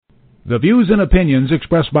The views and opinions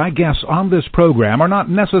expressed by guests on this program are not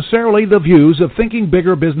necessarily the views of Thinking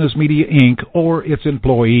Bigger Business Media, Inc. or its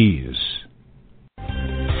employees.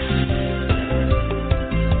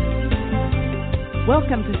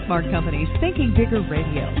 Welcome to Smart Company's Thinking Bigger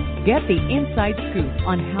Radio. Get the inside scoop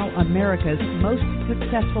on how America's most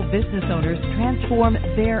successful business owners transform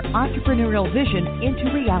their entrepreneurial vision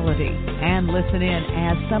into reality. And listen in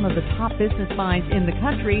as some of the top business minds in the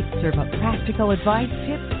country serve up practical advice,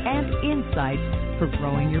 tips, and insights for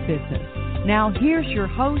growing your business. Now, here's your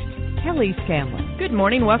host, Kelly Scanlon. Good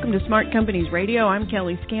morning. Welcome to Smart Companies Radio. I'm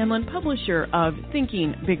Kelly Scanlon, publisher of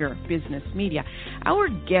Thinking Bigger Business Media. Our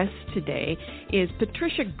guest today is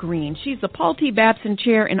Patricia Green. She's the Paul T. Babson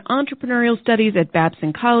Chair in Entrepreneurial Studies at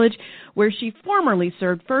Babson College, where she formerly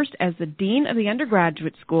served first as the Dean of the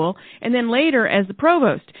Undergraduate School and then later as the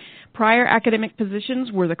Provost. Prior academic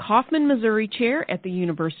positions were the Kaufman, Missouri Chair at the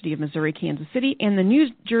University of Missouri, Kansas City, and the New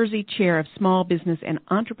Jersey Chair of Small Business and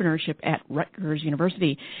Entrepreneurship at Rutgers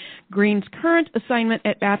University. Green's current assignment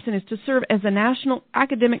at Babson is to serve as the National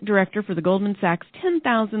Academic Director for the Goldman Sachs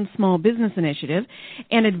 10,000 Small Business Initiative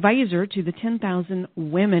and advisor to the 10,000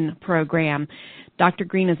 Women Program. Dr.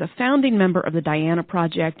 Green is a founding member of the Diana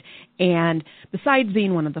Project, and besides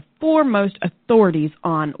being one of the foremost authorities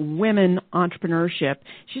on women entrepreneurship,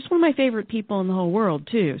 she's one of my favorite people in the whole world,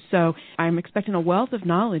 too. So I'm expecting a wealth of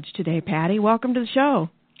knowledge today, Patty. Welcome to the show.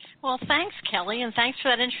 Well, thanks, Kelly, and thanks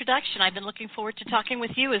for that introduction. I've been looking forward to talking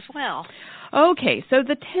with you as well. Okay, so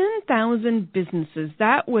the 10,000 businesses,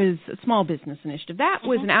 that was a small business initiative. That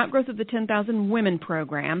was an outgrowth of the 10,000 Women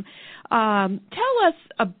Program. Tell us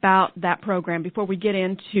about that program before we get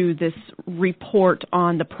into this report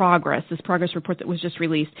on the progress, this progress report that was just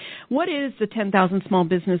released. What is the 10,000 Small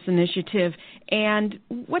Business Initiative, and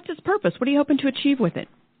what's its purpose? What are you hoping to achieve with it?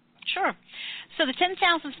 Sure. So the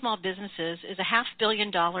 10,000 Small Businesses is a $500 million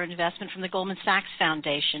investment from the Goldman Sachs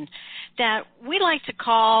Foundation that we like to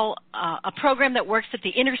call a program that works at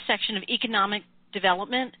the intersection of economic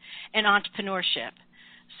development and entrepreneurship.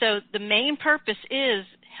 So the main purpose is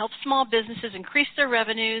help small businesses increase their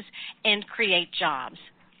revenues and create jobs.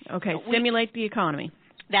 Okay, stimulate the economy.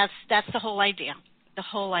 That's the whole idea. The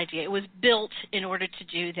whole idea. It was built in order to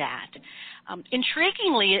do that.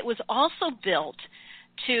 Intriguingly, it was also built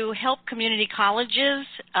to help community colleges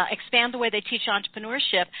expand the way they teach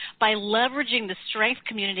entrepreneurship by leveraging the strength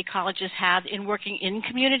community colleges have in working in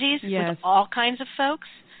communities with all kinds of folks.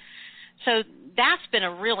 So that's been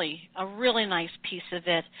a really nice piece of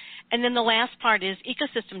it. And then the last part is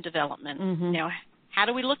ecosystem development. You know, how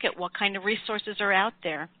do we look at what kind of resources are out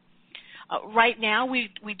there? Right now, we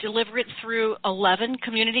deliver it through 11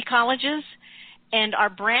 community colleges, and our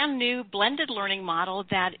brand new blended learning model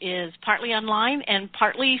that is partly online and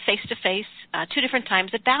partly face-to-face 2 different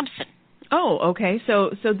times at Babson. Oh, okay. So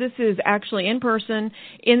this is actually in person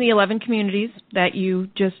in the 11 communities that you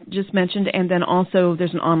just mentioned, and then also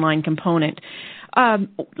there's an online component.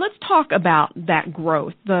 Let's talk about that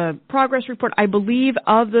growth. The progress report, I believe,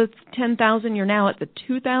 of the 10,000, you're now at the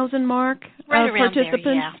 2,000 mark of participants.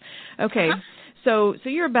 There, yeah. Okay. So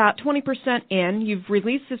you're about 20% in. You've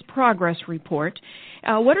released this progress report.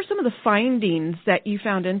 What are some of the findings that you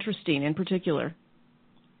found interesting in particular?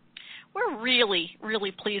 We're really, really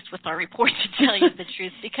pleased with our report, to tell you the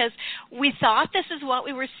truth, because we thought this is what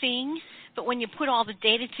we were seeing, but when you put all the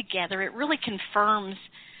data together, it really confirms,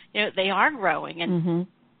 you know, they are growing. And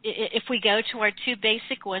if we go to our 2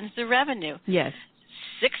 basic ones, the revenue. Yes.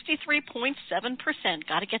 63.7%.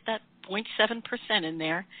 Got to get that 0.7% in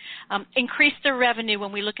there. Increase their revenue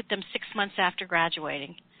when we look at them 6 months after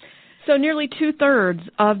graduating. So nearly 2/3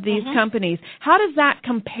 of these companies. How does that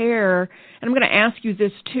compare? And I'm going to ask you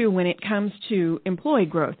this too when it comes to employee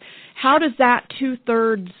growth. How does that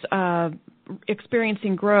 2/3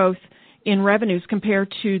 experiencing growth in revenues compare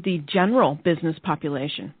to the general business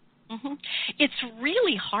population? It's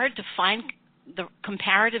really hard to find the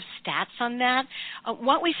comparative stats on that.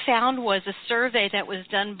 What we found was a survey that was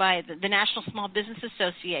done by the National Small Business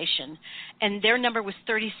Association, and their number was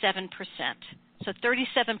 37%. So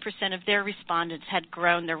 37% of their respondents had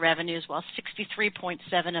grown their revenues, while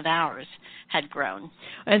 63.7% of ours had grown.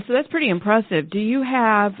 And so that's pretty impressive. Do you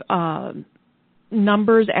have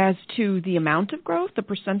numbers as to the amount of growth, the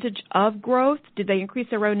percentage of growth? Did they increase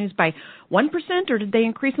their revenues by 1% or did they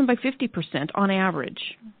increase them by 50% on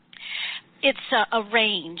average? It's a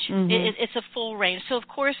range. It's a full range. So, of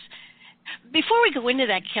course, before we go into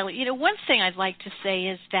that, Kelly, you know, one thing I'd like to say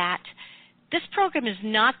is that this program is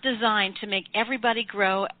not designed to make everybody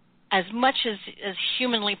grow as much as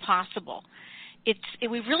humanly possible.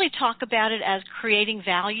 we really talk about it as creating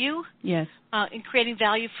value. Yes. And creating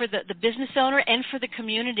value for the business owner and for the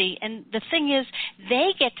community. And the thing is, they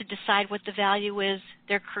get to decide what the value is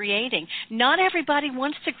they're creating. Not everybody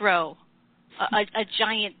wants to grow a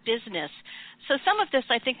giant business. So some of this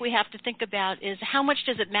I think we have to think about is how much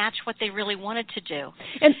does it match what they really wanted to do.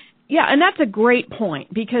 And that's a great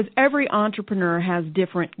point, because every entrepreneur has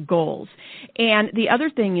different goals. And the other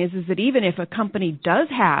thing is that even if a company does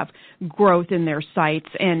have growth in their sights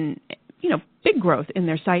and, big growth in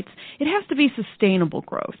their sights, it has to be sustainable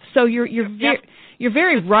growth. So you're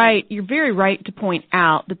very right. You're very right to point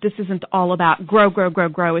out that this isn't all about grow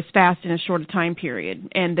as fast in a short time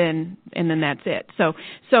period, and then that's it.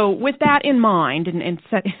 So with that in mind, and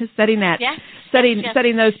setting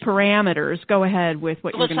those parameters, go ahead with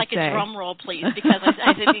what you're going to say. Looks like a drum roll, please, because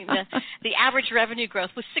I think the average revenue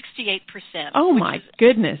growth was 68%. Oh my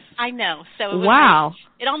goodness! I know. So wow.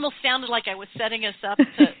 It almost sounded like I was setting us up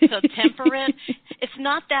to temper it. It's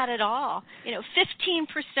not that at all.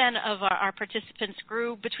 15% of our participants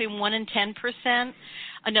grew between 1 and 10%.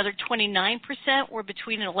 Another 29% were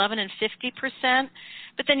between 11 and 50%.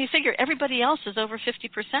 But then you figure everybody else is over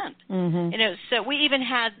 50%. Mm-hmm. So we even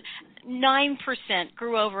had 9%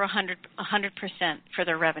 grew over 100% for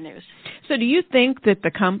their revenues. So do you think that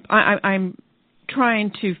I'm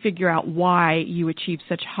trying to figure out why you achieved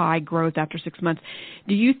such high growth after 6 months.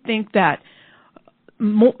 Do you think that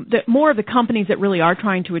more of the companies that really are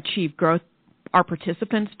trying to achieve growth are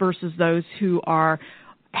participants versus those who are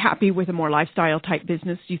happy with a more lifestyle type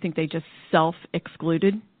business? Do you think they just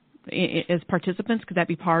self-excluded as participants? Could that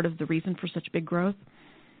be part of the reason for such big growth?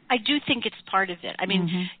 I do think it's part of it. I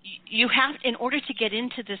mean, you have, in order to get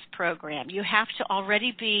into this program, you have to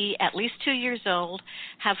already be at least 2 years old,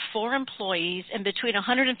 have 4 employees, and between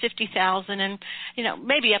 $150,000 and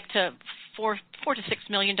maybe up to $4 to $6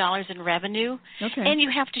 million in revenue. Okay. And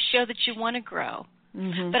you have to show that you want to grow.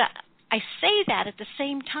 Mm-hmm. But I say that at the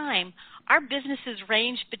same time, our businesses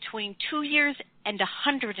range between 2 years and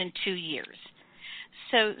 102 years.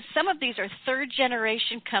 So some of these are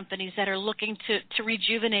third-generation companies that are looking to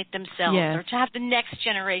rejuvenate themselves or to have the next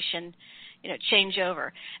generation, change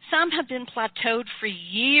over. Some have been plateaued for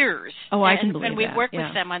years. Oh, I can believe that. And we work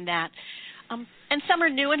with them on that. And some are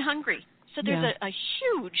new and hungry. So there's a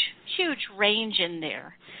huge range in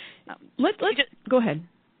there. Let's go ahead.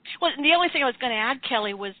 Well, the only thing I was going to add,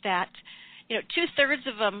 Kelly, was that 2/3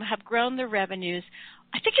 of them have grown their revenues.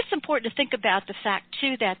 I think it's important to think about the fact,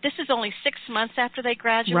 too, that this is only 6 months after they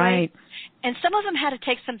graduate. Right. And some of them had to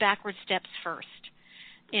take some backward steps first.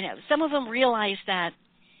 Some of them realized that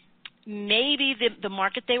maybe the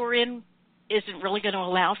market they were in isn't really going to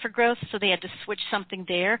allow for growth, so they had to switch something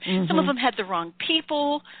there. Mm-hmm. Some of them had the wrong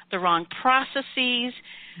people, the wrong processes.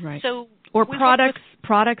 Right. So or products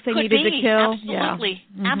they needed to kill. Absolutely,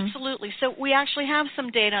 absolutely. So we actually have some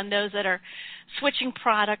data on those that are switching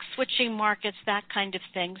products, switching markets, that kind of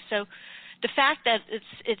thing. So the fact that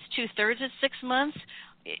it's 2/3 at 6 months,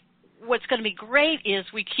 what's going to be great is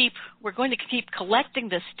we're going to keep collecting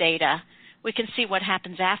this data. We can see what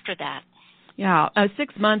happens after that. Yeah,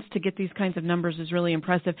 6 months to get these kinds of numbers is really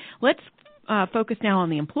impressive. Let's focus now on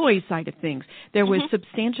the employee side of things. There was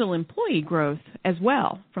substantial employee growth as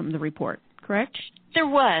well from the report, correct? There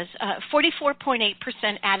was.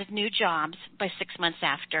 44.8% added new jobs by 6 months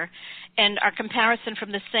after, and our comparison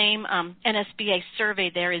from the same NSBA survey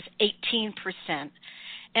there is 18%.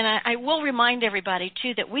 And I will remind everybody,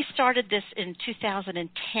 too, that we started this in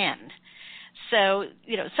 2010. So,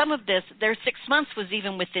 some of their 6 months was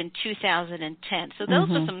even within 2010. So those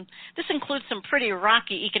are this includes some pretty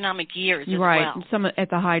rocky economic years as well. Right, some at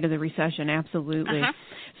the height of the recession, absolutely.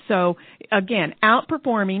 So, again,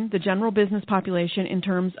 outperforming the general business population in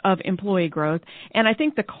terms of employee growth. And I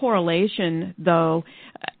think the correlation, though,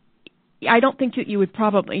 I don't think that you would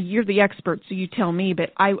you're the expert, so you tell me,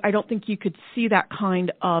 but I don't think you could see that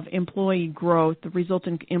kind of employee growth, the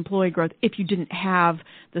resultant employee growth, if you didn't have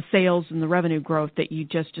the sales and the revenue growth that you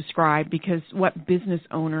just described, because what business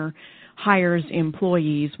owner hires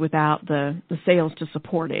employees without the sales to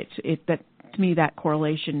support it? To me, that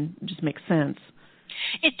correlation just makes sense.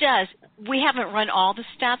 It does. We haven't run all the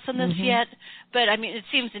stats on this yet, but, it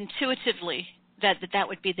seems intuitively that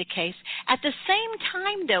would be the case. At the same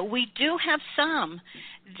time, though, we do have some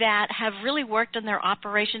that have really worked on their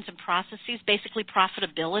operations and processes, basically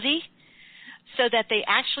profitability, so that they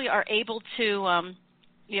actually are able to,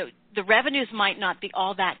 the revenues might not be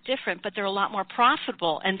all that different, but they're a lot more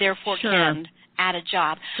profitable and therefore can add a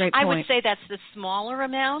job. Great point. I would say that's the smaller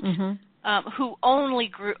amount who only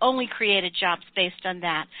created jobs based on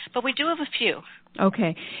that. But we do have a few.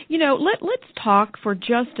 Okay. Let's talk for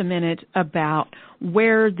just a minute about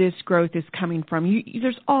where this growth is coming from.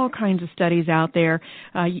 There's all kinds of studies out there.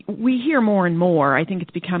 We hear more and more. I think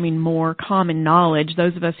it's becoming more common knowledge.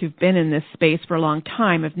 Those of us who've been in this space for a long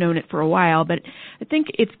time have known it for a while, but I think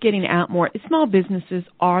it's getting out more. Small businesses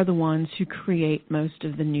are the ones who create most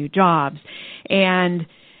of the new jobs. And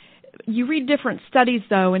you read different studies,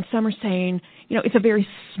 though, and some are saying, it's a very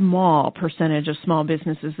small percentage of small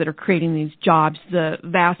businesses that are creating these jobs. The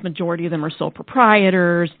vast majority of them are sole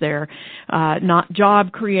proprietors. They're not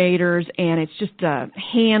job creators, and it's just a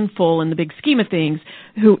handful in the big scheme of things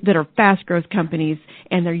that are fast growth companies,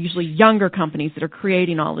 and they're usually younger companies that are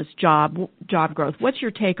creating all this job growth. What's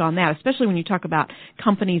your take on that, especially when you talk about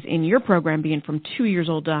companies in your program being from 2 years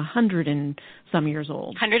old to 100 and some years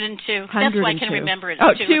old? 102. That's why I can remember it.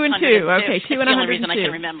 Oh, 2 and 2. Okay, 2 and 102. That's the only reason I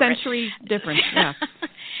can remember it. Century difference. Yeah.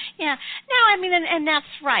 Yeah. No, and that's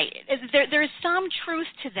right. There is some truth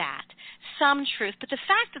to that. Some truth. But the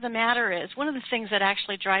fact of the matter is, one of the things that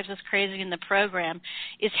actually drives us crazy in the program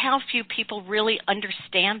is how few people really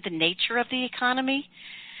understand the nature of the economy.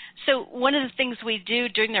 So one of the things we do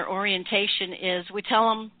during their orientation is we tell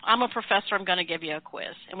them, I'm a professor, I'm going to give you a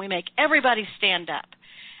quiz. And we make everybody stand up.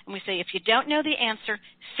 And we say, if you don't know the answer,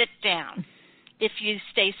 sit down. If you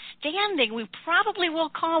stay standing, we probably will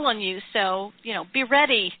call on you. So, be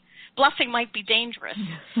ready. Bluffing might be dangerous.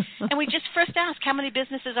 And we just first ask, how many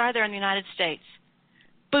businesses are there in the United States?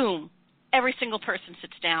 Boom. Every single person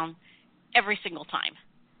sits down every single time.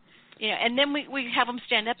 And then we have them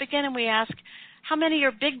stand up again, and we ask, how many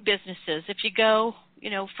are big businesses? If you go,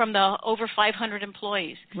 from the over 500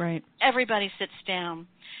 employees. Right. Everybody sits down.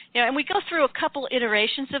 And we go through a couple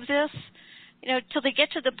iterations of this, till they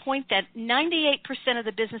get to the point that 98% of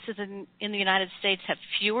the businesses in the United States have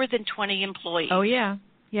fewer than 20 employees. Oh, yeah.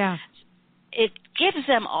 Yeah. It gives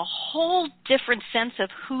them a whole different sense of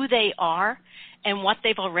who they are and what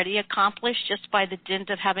they've already accomplished just by the dint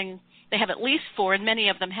of they have at least 4, and many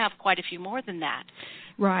of them have quite a few more than that.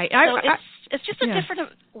 Right. So it's just a different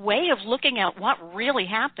way of looking at what really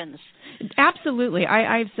happens. Absolutely.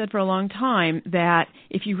 I've said for a long time that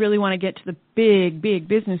if you really want to get to the big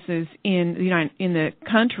businesses in the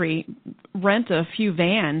country, rent a few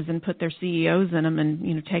vans and put their CEOs in them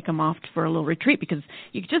and take them off for a little retreat, because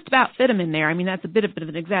you just about fit them in there. I mean, that's a bit of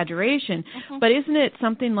an exaggeration, but isn't it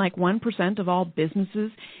something like 1% of all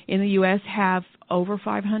businesses in the U.S. have over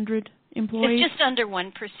 500 employees? It's just under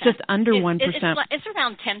 1%. Just under 1%. It's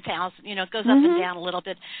around 10,000. It goes up and down a little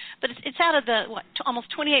bit. But it's out of the, almost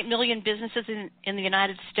 28 million businesses in the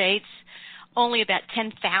United States, only about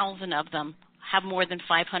 10,000 of them have more than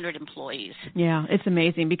 500 employees. Yeah, it's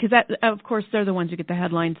amazing, because that, of course, they're the ones who get the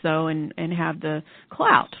headlines, though, and have the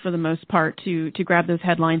clout, for the most part, to grab those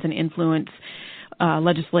headlines and influence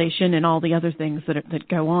legislation and all the other things that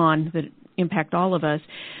go on that impact all of us.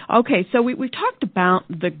 Okay, so we've talked about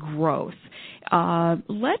the growth.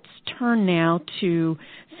 Let's turn now to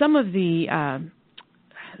some of the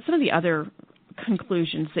other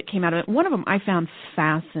conclusions that came out of it. One of them I found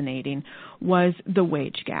fascinating was the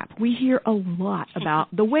wage gap. We hear a lot about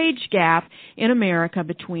the wage gap in America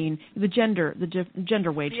between the gender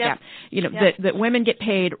wage gap. That women get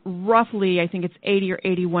paid roughly, I think it's 80 or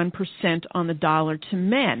 81% on the dollar to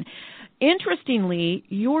men. Interestingly,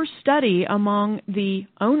 your study among the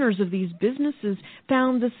owners of these businesses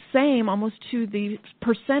found the same, almost to the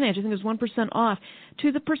percentage, I think it was 1% off,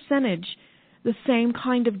 to the percentage, the same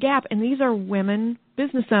kind of gap. And these are women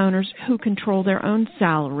business owners who control their own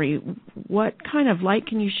salary. What kind of light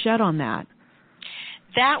can you shed on that?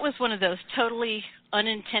 That was one of those totally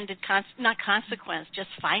unintended, not consequence, just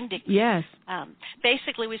findings. Yes.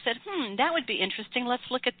 Basically, we said, that would be interesting. Let's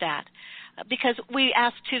look at that. Because we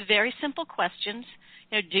asked 2 very simple questions.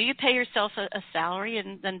 Do you pay yourself a salary?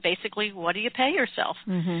 And then basically, what do you pay yourself?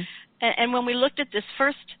 And when we looked at this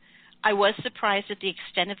first, I was surprised at the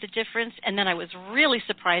extent of the difference, and then I was really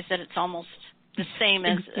surprised that it's almost the same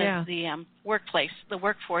as the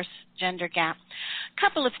workforce gender gap.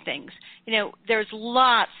 Couple of things. There's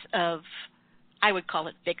lots of, I would call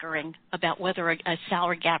it bickering about whether a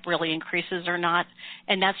salary gap really increases or not,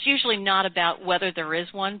 and that's usually not about whether there is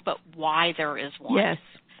one, but why there is one. Yes.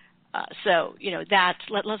 So,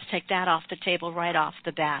 let's take that off the table right off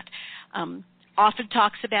the bat. Often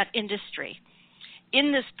talks about industry.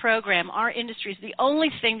 In this program, our industry is the only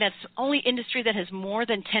industry that has more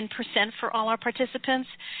than 10% for all our participants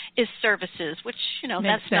is services, which,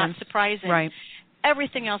 that's not surprising. Right.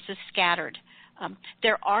 Everything else is scattered.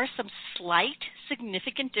 There are some slight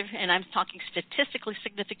significant and I'm talking statistically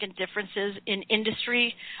significant differences in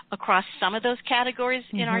industry across some of those categories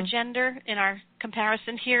in our gender, in our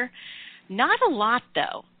comparison here. Not a lot,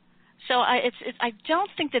 though. So I don't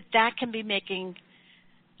think that can be making.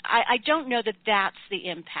 I don't know that that's the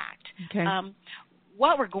impact. Okay.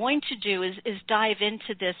 What we're going to do is dive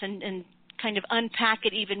into this and kind of unpack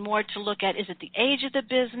it even more to look at, is it the age of the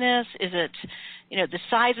business? Is it, the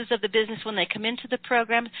sizes of the business when they come into the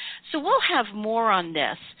program? So we'll have more on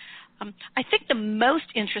this. I think the most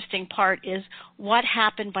interesting part is what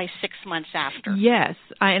happened by 6 months after. Yes,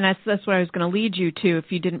 and that's what I was going to lead you to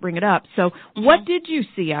if you didn't bring it up. So what did you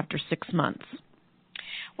see after 6 months?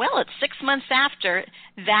 Well, at 6 months after,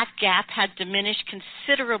 that gap had diminished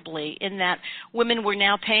considerably in that women were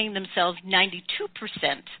now paying themselves 92%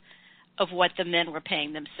 of what the men were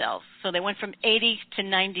paying themselves. So they went from 80 to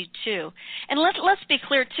 92. And let's be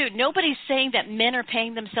clear, too. Nobody's saying that men are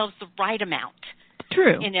paying themselves the right amount.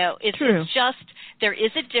 True. It's just there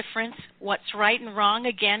is a difference. What's right and wrong,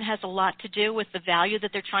 again, has a lot to do with the value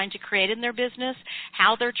that they're trying to create in their business,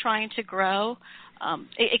 how they're trying to grow.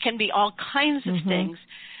 It can be all kinds of things.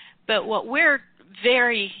 But what we're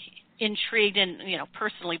very intrigued and,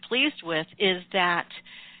 personally pleased with is that,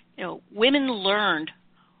 women learned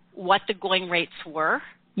what the going rates were.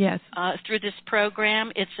 Yes. Through this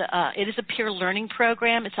program. It is a peer learning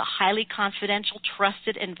program. It's a highly confidential,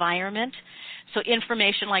 trusted environment. So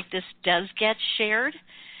information like this does get shared.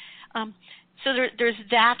 So there's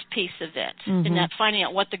that piece of it, in that finding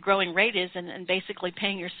out what the growing rate is and basically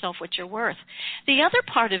paying yourself what you're worth. The other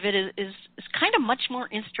part of it is kind of much more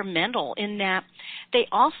instrumental in that they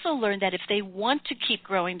also learn that if they want to keep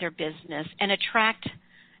growing their business and attract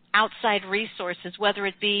outside resources, whether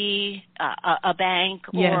it be a bank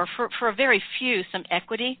or for a very few, some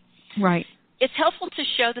equity. Right. It's helpful to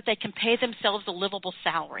show that they can pay themselves a livable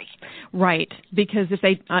salary. Right, because if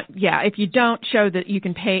they, if you don't show that you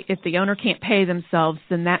can pay, if the owner can't pay themselves,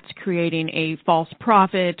 then that's creating a false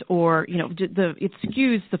profit, or it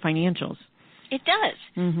skews the financials. It does.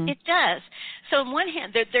 It does. So on one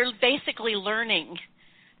hand, they're basically learning,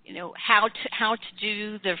 how to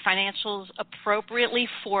do their financials appropriately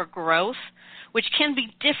for growth, which can be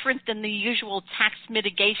different than the usual tax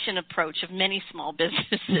mitigation approach of many small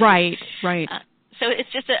businesses. Right. So it's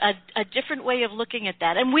just a different way of looking at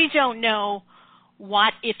that. And we don't know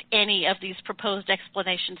what, if any, of these proposed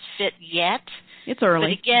explanations fit yet. It's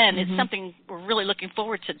early. But again, it's something we're really looking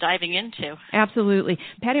forward to diving into. Absolutely.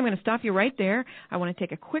 Patty, I'm going to stop you right there. I want to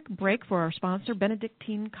take a quick break for our sponsor,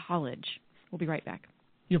 Benedictine College. We'll be right back.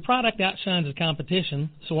 Your product outshines the competition,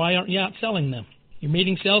 so why aren't you outselling them? You're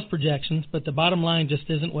meeting sales projections, but the bottom line just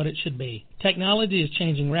isn't what it should be. Technology is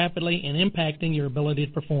changing rapidly and impacting your ability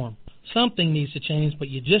to perform. Something needs to change, but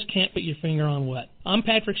you just can't put your finger on what. I'm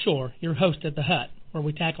Patrick Shore, your host at The Hut, where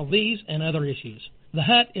we tackle these and other issues. The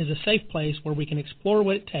Hut is a safe place where we can explore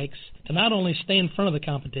what it takes to not only stay in front of the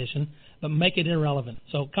competition, but make it irrelevant.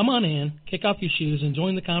 So come on in, kick off your shoes, and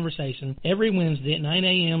join the conversation every Wednesday at 9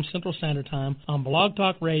 a.m. Central Standard Time on Blog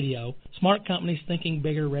Talk Radio, Smart Company's Thinking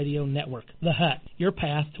Bigger Radio Network. The Hut, your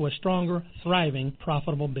path to a stronger, thriving,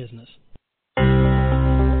 profitable business.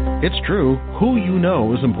 It's true, who you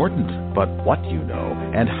know is important, but what you know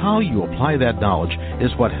and how you apply that knowledge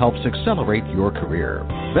is what helps accelerate your career.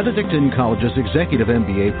 Benedictine College's Executive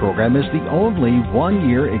MBA program is the only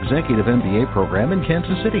one-year Executive MBA program in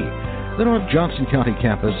Kansas City. The North Johnson County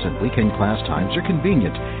campus and weekend class times are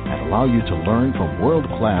convenient and allow you to learn from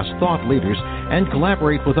world-class thought leaders and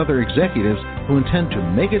collaborate with other executives who intend to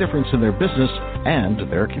make a difference in their business and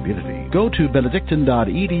their community. Go to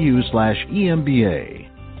benedictine.edu/EMBA.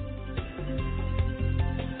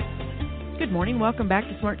 Good morning. Welcome back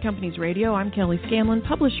to Smart Companies Radio. I'm Kelly Scanlon,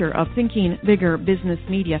 publisher of Thinking Bigger Business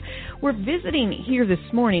Media. We're visiting here this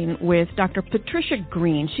morning with Dr. Patricia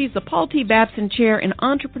Green. She's the Paul T. Babson Chair in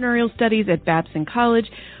Entrepreneurial Studies at Babson College,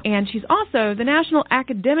 and she's also the National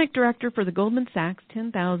Academic Director for the Goldman Sachs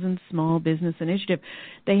 10,000 Small Business Initiative.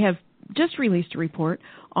 They have just released a report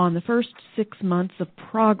on the first 6 months of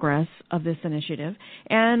progress of this initiative,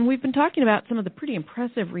 and we've been talking about some of the pretty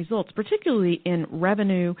impressive results, particularly in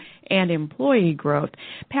revenue and employee growth.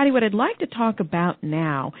 Patty, what I'd like to talk about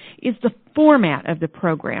now is the format of the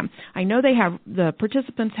program. I know the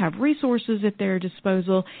participants have resources at their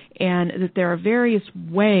disposal and that there are various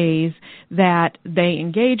ways that they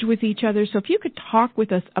engage with each other. So if you could talk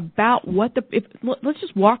with us about let's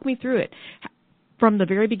just walk me through it. From the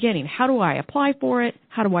very beginning, how do I apply for it?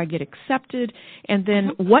 How do I get accepted? And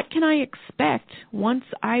then what can I expect once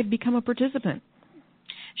I become a participant?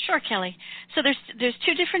 Sure, Kelly. So there's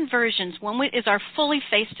two different versions. One is our fully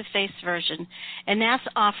face-to-face version, and that's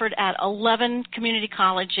offered at 11 community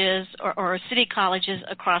colleges or city colleges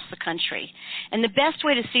across the country. And the best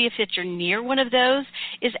way to see if you're near one of those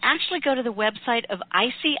is actually go to the website of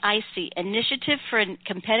ICIC, Initiative for a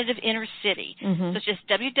Competitive Inner City. So it's just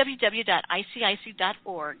www.icic.org,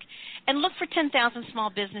 and look for 10,000 small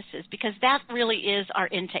businesses, because that really is our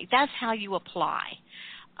intake. That's how you apply.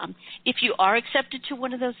 If you are accepted to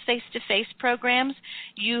one of those face-to-face programs,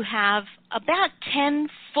 you have about 10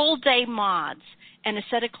 full-day mods and a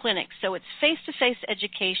set of clinics. So it's face-to-face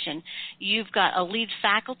education. You've got a lead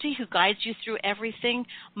faculty who guides you through everything,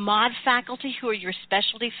 mod faculty who are your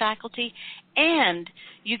specialty faculty, and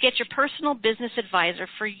you get your personal business advisor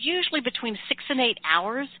for usually between 6 and 8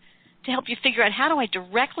 hours to help you figure out, how do I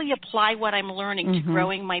directly apply what I'm learning to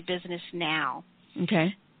growing my business now?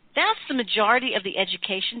 Okay. That's the majority of the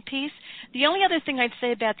education piece. The only other thing I'd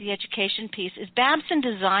say about the education piece is Babson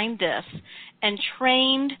designed this and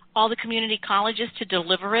trained all the community colleges to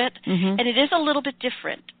deliver it, and it is a little bit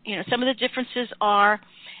different. You know, some of the differences are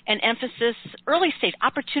an emphasis, early stage,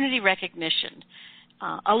 opportunity recognition,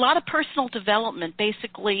 a lot of personal development.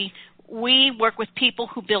 Basically, we work with people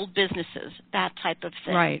who build businesses, that type of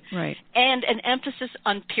thing. Right. And an emphasis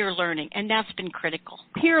on peer learning, and that's been critical.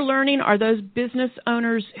 Peer learning, are those business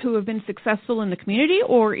owners who have been successful in the community,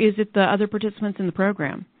 or is it the other participants in the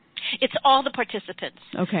program? It's all the participants.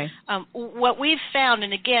 Okay. What we've found,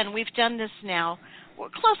 and again, we've done this now, we're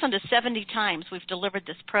close on to 70 times we've delivered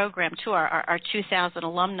this program to our 2,000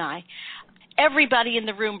 alumni. Everybody in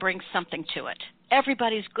the room brings something to it.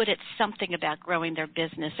 Everybody's good at something about growing their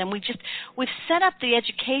business, and we've set up the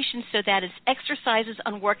education so that it's exercises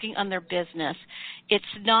on working on their business. It's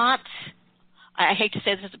not, I hate to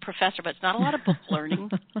say this as a professor, but it's not a lot of book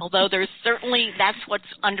learning, although there's certainly, that's what's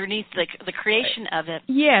underneath the creation of it.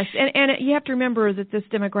 Yes, and you have to remember that this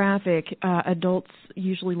demographic, adults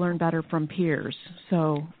usually learn better from peers,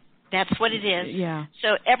 so... That's what it is. Yeah.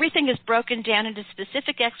 So everything is broken down into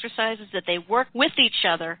specific exercises that they work with each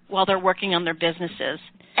other while they're working on their businesses,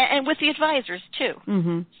 and with the advisors,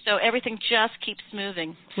 too. So everything just keeps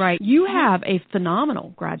moving. Right. You have a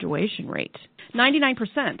phenomenal graduation rate,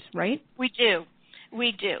 99%, right? We do.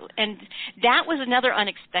 And that was another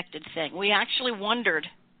unexpected thing. We actually wondered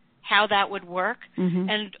how that would work,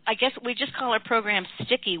 and I guess we just call our program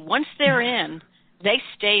sticky. Once they're in, they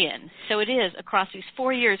stay in. So it is, across these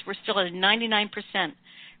 4 years, we're still at a 99%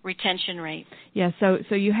 retention rate. Yeah, so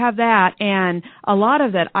you have that, and a lot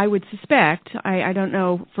of that, I would suspect, I don't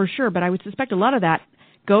know for sure, but I would suspect a lot of that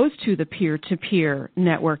goes to the peer-to-peer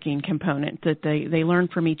networking component, that they learn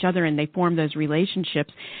from each other and they form those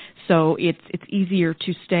relationships. So it's easier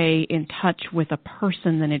to stay in touch with a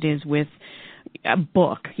person than it is with a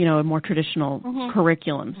book, a more traditional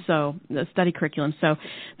curriculum, so the study curriculum. So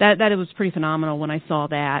that it was pretty phenomenal when I saw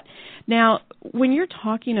that. Now, when you're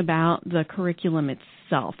talking about the curriculum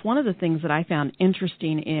itself, one of the things that I found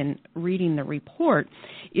interesting in reading the report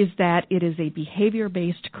is that it is a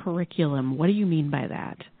behavior-based curriculum. What do you mean by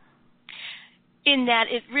that? In that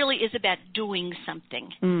it really is about doing something.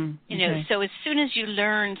 So as soon as you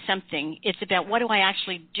learn something, it's about, what do I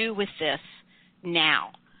actually do with this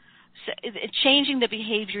now? So changing the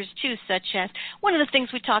behaviors, too, such as, one of the things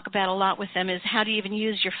we talk about a lot with them is how do you even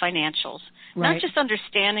use your financials. Right. Not just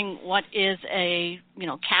understanding what is a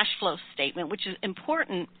cash flow statement, which is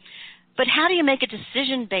important, but how do you make a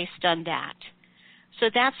decision based on that? So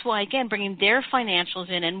that's why, again, bringing their financials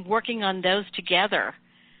in and working on those together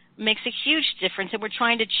makes a huge difference, and we're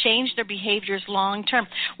trying to change their behaviors long term.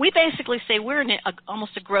 We basically say we're in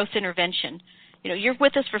almost a growth intervention. You're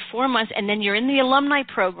with us for 4 months, and then you're in the alumni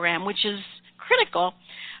program, which is critical.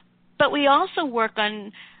 But we also work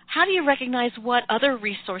on, how do you recognize what other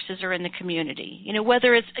resources are in the community?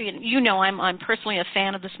 Whether it's, I'm personally a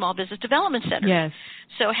fan of the Small Business Development Center. Yes.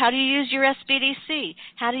 So how do you use your SBDC?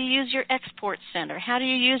 How do you use your export center? How do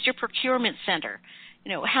you use your procurement center?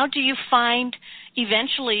 How do you find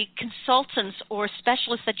eventually consultants or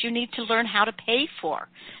specialists that you need to learn how to pay for?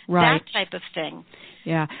 Right. That type of thing.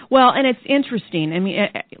 Yeah. Well, and it's interesting. I mean,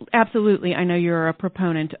 absolutely, I know you're a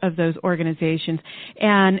proponent of those organizations.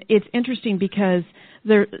 And it's interesting because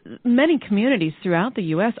many communities throughout the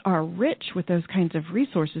U.S. are rich with those kinds of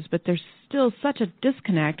resources, but there's still such a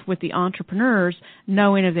disconnect with the entrepreneurs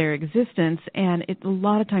knowing of their existence, and a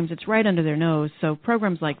lot of times it's right under their nose. So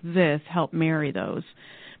programs like this help marry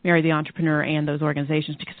the entrepreneur and those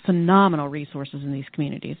organizations, because phenomenal resources in these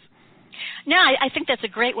communities. No, I think that's a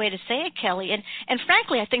great way to say it, Kelly. And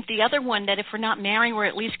frankly, I think the other one that if we're not marrying, we're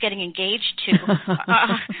at least getting engaged to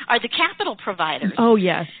are the capital providers. Oh,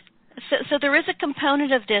 yes. So there is a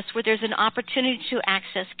component of this where there's an opportunity to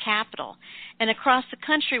access capital. And across the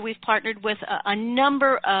country, we've partnered with a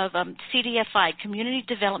number of CDFI, Community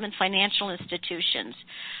Development Financial Institutions,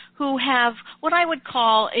 who have what I would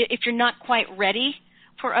call, if you're not quite ready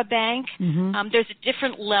for a bank. There's a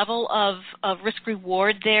different level of risk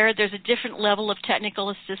reward there. There's a different level of technical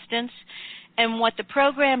assistance. And what the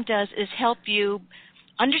program does is help you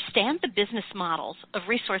understand the business models of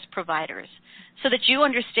resource providers so that you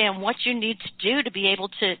understand what you need to do to be able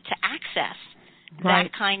to access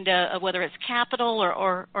that kind of, whether it's capital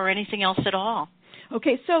or anything else at all.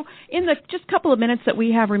 Okay, so in the just couple of minutes that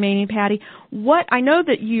we have remaining, Patty, I know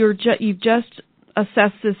that you've just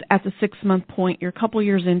assessed this at the 6-month point. You're a couple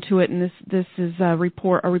years into it, and this is a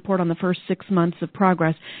report on the first 6 months of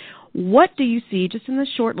progress. What do you see, just in the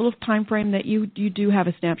short little time frame that you do have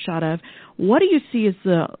a snapshot of, what do you see as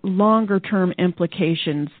the longer-term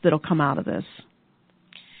implications that'll come out of this?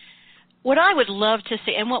 What I would love to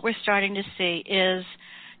see, and what we're starting to see, is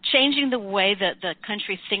changing the way that the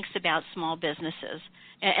country thinks about small businesses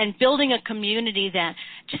and building a community that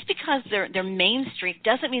just because they're Main Street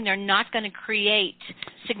doesn't mean they're not going to create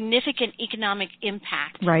significant economic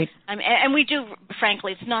impact. Right. And we do,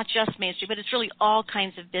 frankly, it's not just Main Street, but it's really all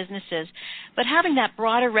kinds of businesses. But having that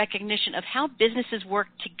broader recognition of how businesses work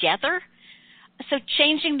together, so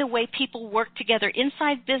changing the way people work together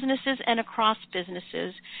inside businesses and across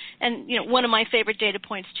businesses. And, one of my favorite data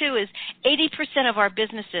points, too, is 80% of our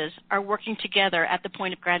businesses are working together at the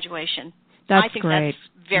point of graduation. That's I think great. That's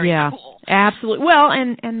very cool. Absolutely. Well,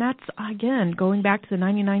 and that's, again, going back to the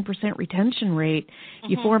 99% retention rate,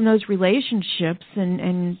 you form those relationships,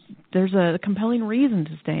 and there's a compelling reason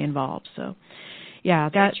to stay involved. So, yeah,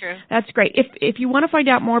 that's great. If you want to find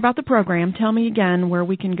out more about the program, tell me again where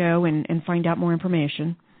we can go and find out more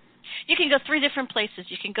information. You can go 3 different places.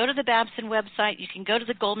 You can go to the Babson website. You can go to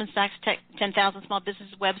the Goldman Sachs 10,000 Small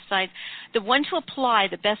Businesses website. The one to apply,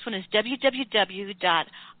 the best one, is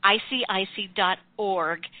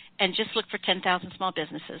www.icic.org, and just look for 10,000 Small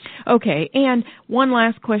Businesses. Okay, and one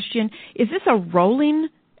last question. Is this a rolling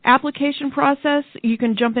application process? You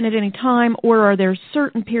can jump in at any time, or are there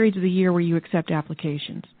certain periods of the year where you accept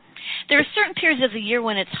applications? There are certain periods of the year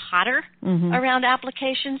when it's hotter around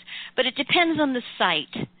applications, but it depends on the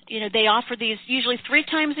site. They offer these usually 3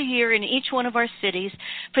 times a year in each one of our cities.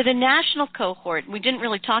 For the national cohort, we didn't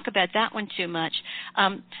really talk about that one too much.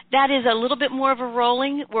 That is a little bit more of a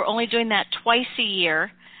rolling. We're only doing that twice a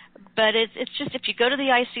year. But it's just, if you go to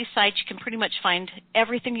the IC site, you can pretty much find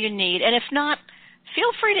everything you need. And if not,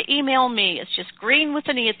 feel free to email me. It's just green with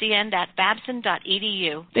an E at the end at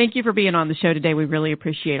babson.edu. Thank you for being on the show today. We really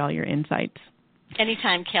appreciate all your insights.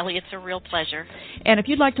 Anytime, Kelly. It's a real pleasure. And if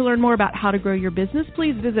you'd like to learn more about how to grow your business,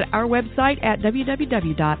 please visit our website at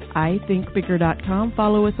www.ithinkbigger.com.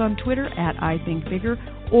 Follow us on Twitter at ithinkbigger,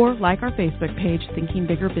 or like our Facebook page, Thinking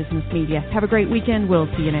Bigger Business Media. Have a great weekend. We'll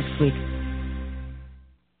see you next week.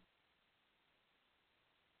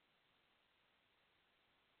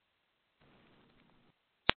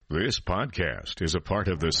 This podcast is a part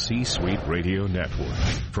of the C-Suite Radio Network.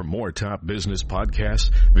 For more top business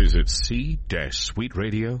podcasts, visit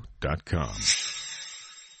c-suiteradio.com.